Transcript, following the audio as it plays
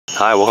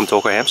Hi, welcome to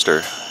Okra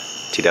Hamster.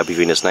 Today I'll be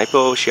viewing this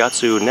Naipo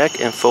Shiatsu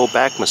neck and full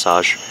back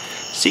massage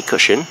seat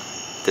cushion.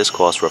 This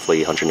costs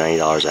roughly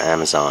 $190 at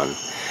Amazon.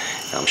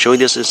 Now, I'm showing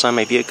this inside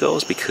my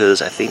vehicles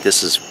because I think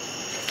this is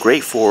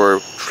great for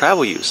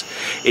travel use.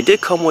 It did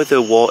come with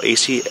a wall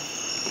AC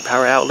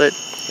power outlet,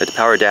 the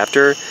power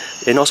adapter,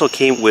 and also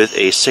came with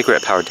a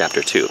cigarette power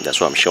adapter too. That's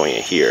what I'm showing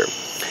it here.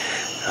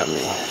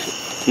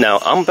 Now,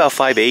 I'm about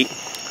 5'8",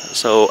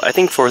 so I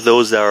think for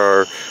those that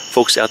are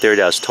folks out there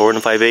that's taller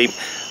than 5'8",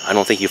 I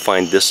don't think you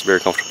find this very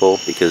comfortable,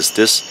 because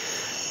this,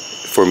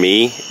 for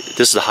me,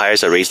 this is the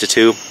highest I raised it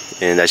to,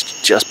 and that's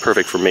just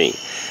perfect for me.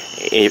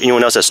 If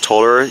anyone else that's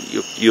taller,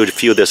 you would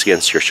feel this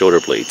against your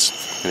shoulder blades.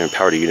 And then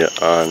power the unit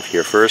on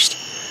here first,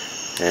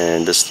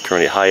 and this is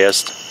currently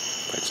highest.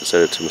 I just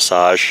set it to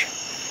massage.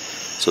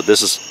 So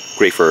this is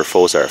great for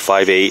folks that are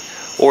 5'8"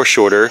 or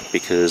shorter,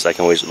 because I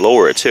can always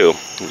lower it too.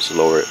 Just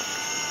lower it.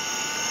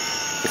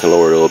 I can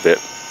lower it a little bit,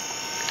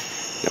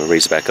 and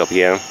raise it back up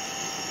again.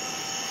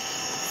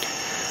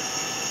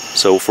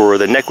 So for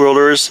the neck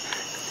rollers,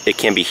 it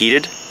can be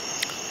heated.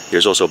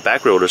 There's also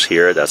back rollers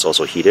here that's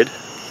also heated.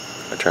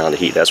 I turn on the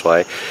heat, that's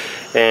why.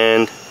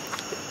 And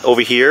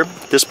over here,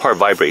 this part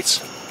vibrates.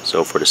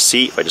 So for the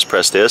seat, if I just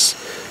press this,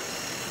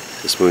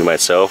 it's moving by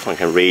itself. I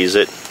can raise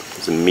it.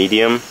 It's a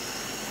medium,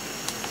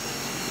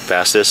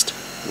 fastest.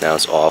 Now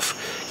it's off.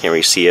 Can't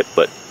really see it,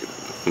 but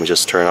let me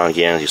just turn it on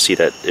again. You see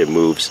that it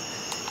moves.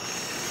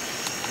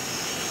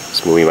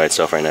 It's moving by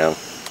itself right now.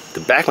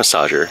 The back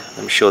massager,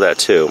 let me show that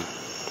too.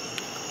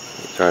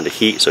 Turn on the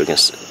heat so you can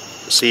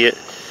see it.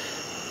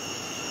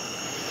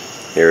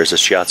 There's a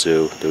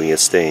Shiatsu doing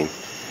its thing.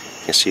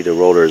 You can see the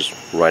rollers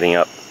riding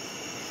up.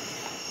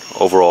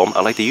 Overall,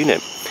 I like the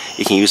unit.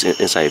 You can use it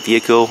inside a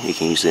vehicle, you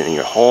can use it in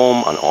your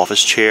home, on an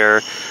office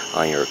chair,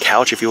 on your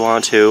couch if you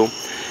want to,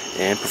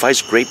 and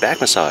provides great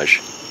back massage.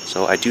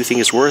 So I do think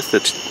it's worth the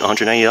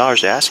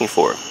 $190 they're asking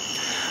for.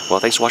 Well,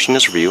 thanks for watching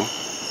this review.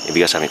 If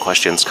you guys have any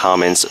questions,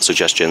 comments,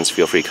 suggestions,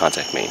 feel free to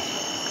contact me.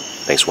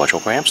 Thanks for watching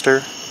Okra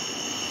Hamster.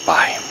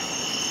 Bye.